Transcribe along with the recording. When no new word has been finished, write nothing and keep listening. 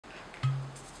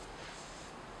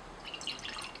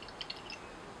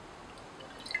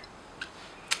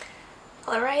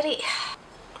Alrighty.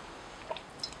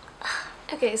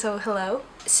 Okay, so hello.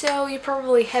 So you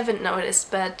probably haven't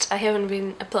noticed, but I haven't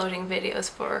been uploading videos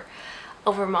for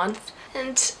over a month.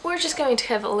 And we're just going to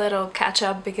have a little catch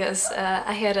up because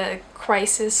I had a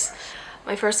crisis,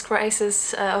 my first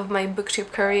crisis of my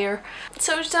booktube career.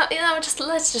 So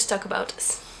let's just talk about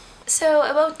this. So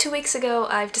about 2 weeks ago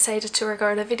I've decided to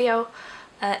record a video.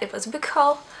 It was a book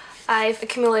haul. I've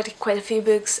accumulated quite a few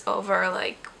books over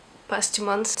like past 2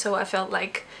 months, so I felt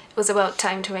like it was about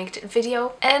time to make the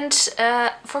video. And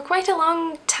for quite a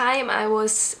long time I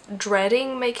was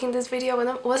dreading making this video and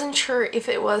I wasn't sure if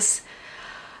it was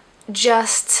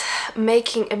just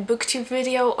making a booktube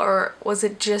video or was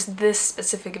it just this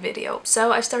specific video.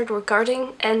 So I started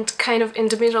recording and kind of in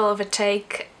the middle of a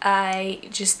take I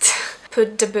just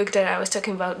put the book that I was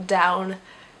talking about down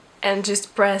and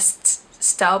just pressed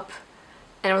stop,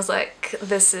 and I was like,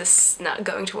 this is not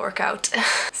going to work out.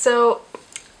 So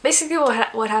basically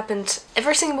what happened,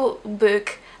 every single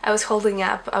book I was holding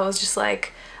up I was just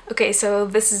like, okay, so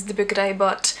this is the book that I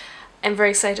bought. I'm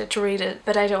very excited to read it,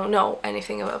 but I don't know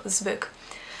anything about this book.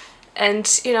 And,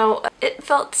 you know, it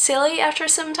felt silly after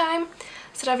some time,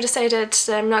 so I've decided that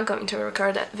I'm not going to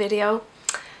record that video.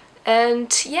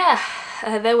 And yeah,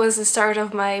 that was the start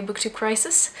of my booktube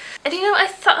crisis. And you know, I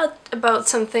thought about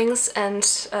some things and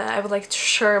I would like to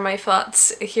share my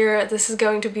thoughts here. This is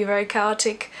going to be very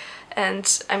chaotic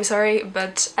and I'm sorry,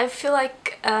 but I feel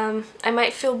like I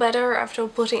might feel better after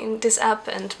putting this up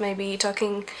and maybe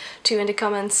talking to you in the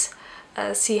comments.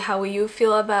 See how you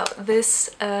feel about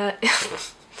this. I'm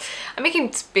making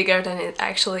it bigger than it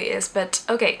actually is, but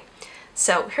okay.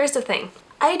 So here's the thing.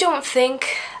 I don't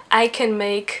think I can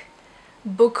make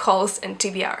book hauls and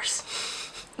TBRs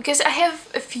because I have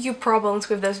a few problems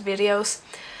with those videos.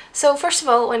 So first of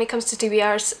all, when it comes to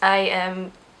TBRs, I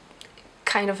am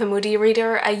kind of a moody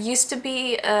reader. I used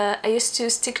to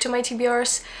stick to my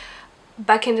TBRs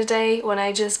back in the day when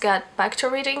I just got back to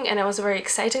reading and I was very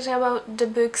excited about the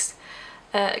books.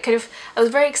 I was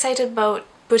very excited about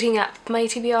putting up my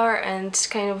TBR and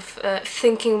kind of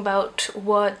thinking about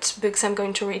what books I'm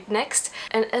going to read next.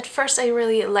 And at first I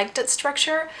really liked that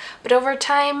structure, but over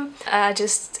time I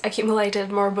just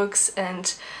accumulated more books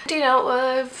and, you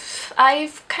know,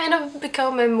 I've kind of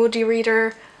become a mood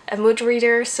reader,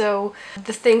 so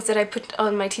the things that I put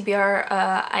on my TBR,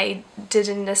 I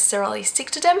didn't necessarily stick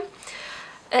to them.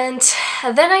 And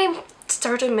then I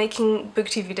started making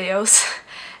booktube videos.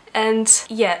 And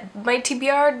yeah, my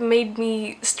TBR made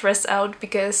me stress out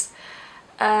because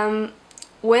when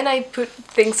I put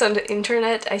things on the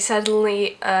internet, I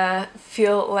suddenly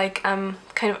feel like I'm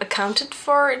kind of accounted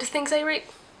for the things I read.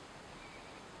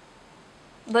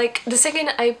 Like, the second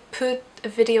I put a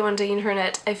video on the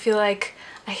internet, I feel like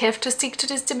I have to stick to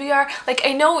this TBR. Like,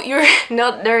 I know you're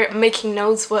not there making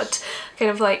notes what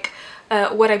kind of like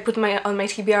what I put on my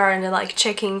TBR and like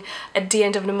checking at the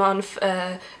end of the month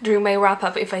during my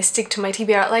wrap-up if I stick to my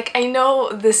TBR. Like, I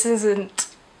know this isn't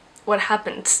what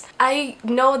happens. I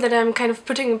know that I'm kind of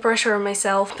putting pressure on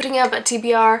myself. Putting up a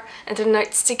TBR and then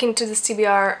not sticking to this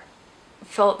TBR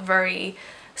felt very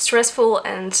stressful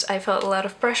and I felt a lot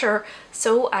of pressure,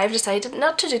 so I've decided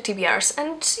not to do TBRs.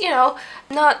 And you know,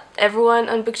 not everyone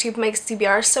on booktube makes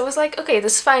TBRs, so I was like, okay,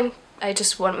 this is fine, I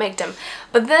just won't make them.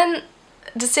 But then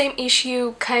the same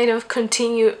issue kind of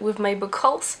continued with my book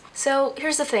hauls. So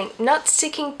here's the thing, not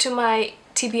sticking to my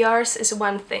TBRs is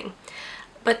one thing,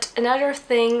 but another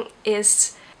thing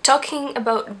is talking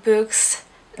about books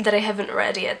that I haven't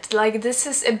read yet. Like, this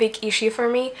is a big issue for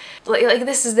me. Like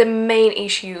this is the main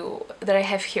issue that I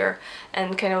have here,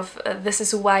 and kind of this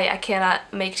is why I cannot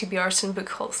make TBRs and book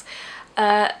hauls.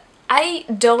 I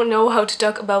don't know how to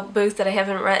talk about books that I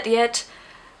haven't read yet,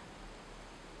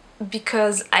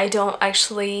 because I don't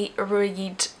actually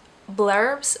read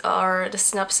blurbs or the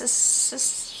synopsis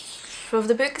of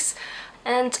the books.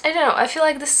 And I don't know, I feel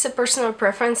like this is a personal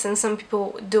preference and some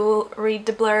people do read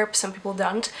the blurb, some people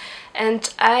don't.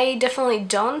 And I definitely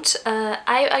don't.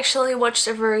 I actually watched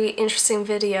a very interesting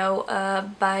video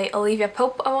by Olivia,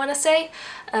 I want to say,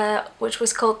 which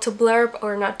was called To Blurb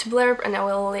or Not to Blurb, and I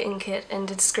will link it in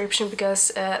the description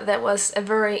because that was a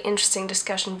very interesting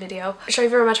discussion video, which I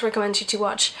very much recommend you to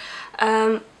watch.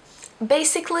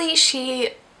 Basically,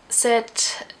 she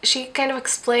kind of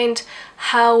explained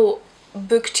how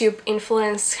booktube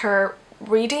influenced her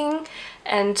reading,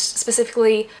 and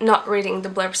specifically not reading the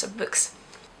blurbs of books.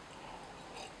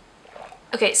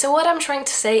 Okay, so what I'm trying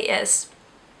to say is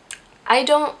I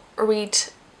don't read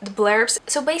the blurbs.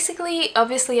 So basically,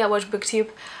 obviously I watch booktube,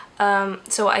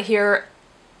 so I hear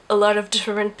a lot of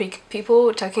different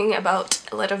people talking about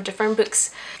a lot of different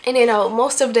books, and you know,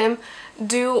 most of them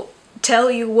do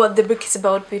tell you what the book is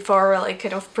about before like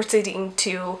kind of proceeding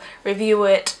to review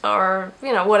it or,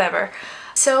 you know, whatever.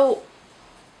 So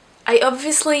I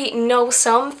obviously know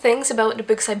some things about the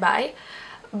books I buy,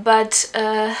 but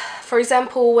for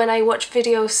example, when I watch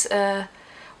videos,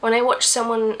 when I watch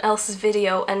someone else's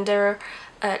video and they're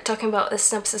talking about the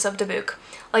synopsis of the book,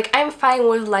 like I'm fine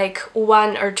with like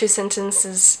 1 or 2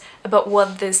 sentences about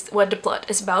what the plot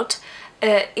is about.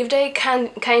 If they can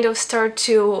kind of start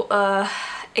to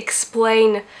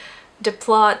explain the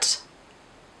plot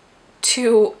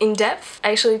too in depth,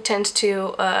 I actually tend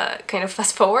to kind of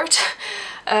fast forward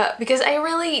because I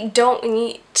really don't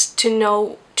need to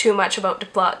know too much about the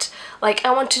plot. Like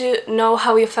I want to know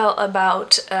how you felt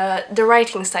about the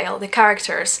writing style, the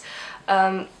characters,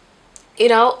 you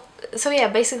know. So yeah,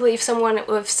 basically if someone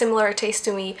with similar taste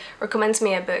to me recommends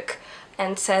me a book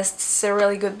and says it's a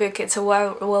really good book, it's a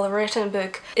well-written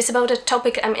book, it's about a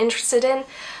topic I'm interested in,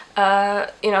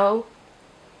 you know,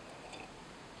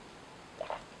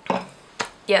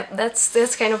 yeah,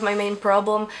 that's kind of my main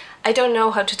problem. I don't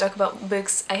know how to talk about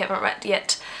books I haven't read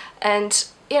yet, and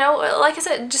you know, like I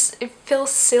said, just it feels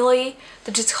silly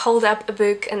to just hold up a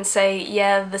book and say,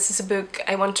 yeah, this is a book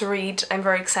I want to read, I'm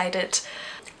very excited.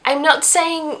 I'm not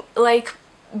saying like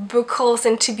book hauls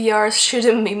and TBRs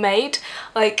shouldn't be made,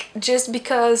 like just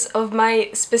because of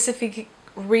my specific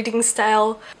reading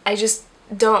style I just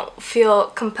don't feel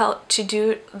compelled to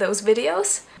do those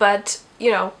videos. But you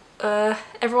know,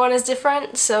 everyone is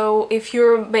different, so if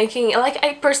you're making, like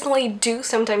I personally do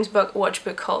sometimes watch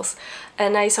book hauls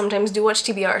and I sometimes do watch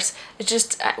TBRs, it's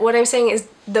just what I'm saying is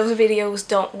those videos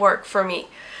don't work for me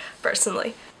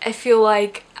personally. I feel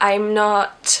like I'm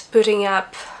not putting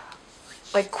up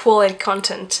like quality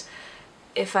content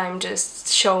if I'm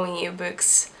just showing you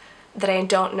books that I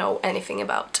don't know anything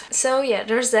about. So yeah,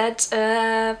 there's that.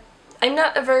 I'm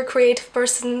not a very creative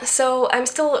person, so I'm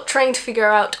still trying to figure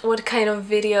out what kind of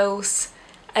videos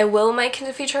I will make in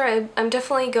the future. I'm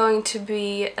definitely going to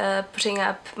be putting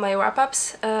up my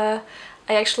wrap-ups. I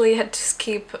actually had to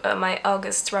skip my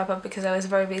August wrap-up because I was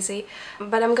very busy,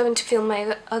 but I'm going to film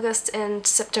my August and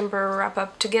September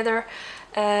wrap-up together,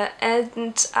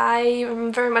 and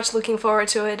I'm very much looking forward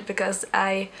to it because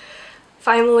I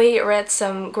finally read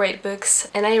some great books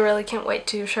and I really can't wait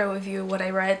to share with you what I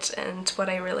read and what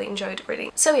I really enjoyed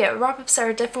reading. So yeah, wrap-ups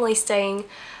are definitely staying.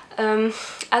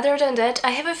 Other than that,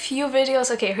 I have a few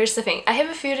videos. Okay, here's the thing. I have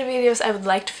a few videos I would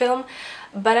like to film,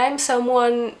 but I'm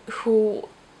someone who...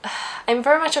 I'm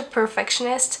very much a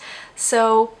perfectionist,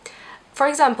 so for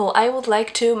example, I would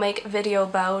like to make a video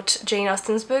about Jane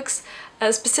Austen's books,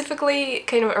 specifically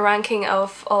kind of a ranking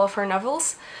of all of her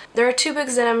novels. There are 2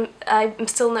 books that I'm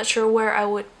still not sure where I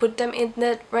would put them in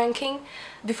that ranking.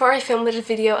 Before I film this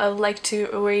video, I would like to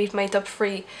read my top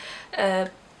 3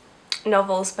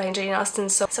 novels by Jane Austen,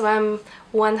 so I'm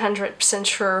 100%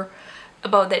 sure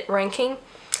about that ranking.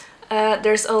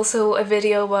 There's also a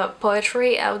video about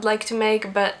poetry I would like to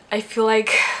make, but I feel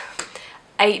like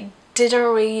I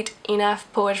didn't read enough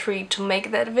poetry to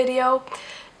make that video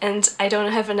and I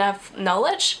don't have enough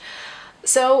knowledge.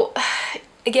 So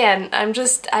again,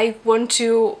 I want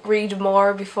to read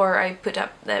more before I put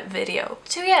up that video.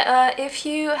 So yeah, if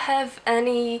you have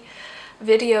any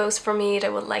videos for me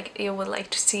that you would like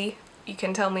to see, you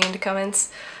can tell me in the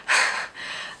comments.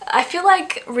 I feel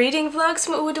like reading vlogs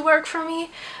would work for me,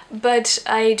 but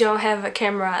I don't have a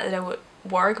camera that would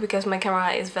work because my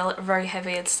camera is very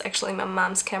heavy. It's actually my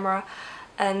mom's camera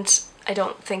and I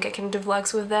don't think I can do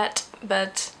vlogs with that.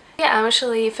 But yeah, I'm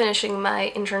actually finishing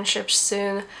my internship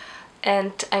soon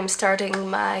and I'm starting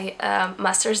my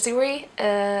master's degree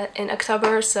in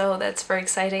October, so that's very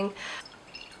exciting.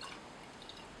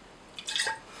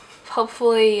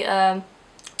 Hopefully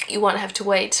you won't have to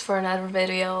wait for another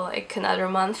video like another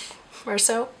month or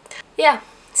so. Yeah,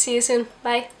 see you soon.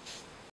 Bye!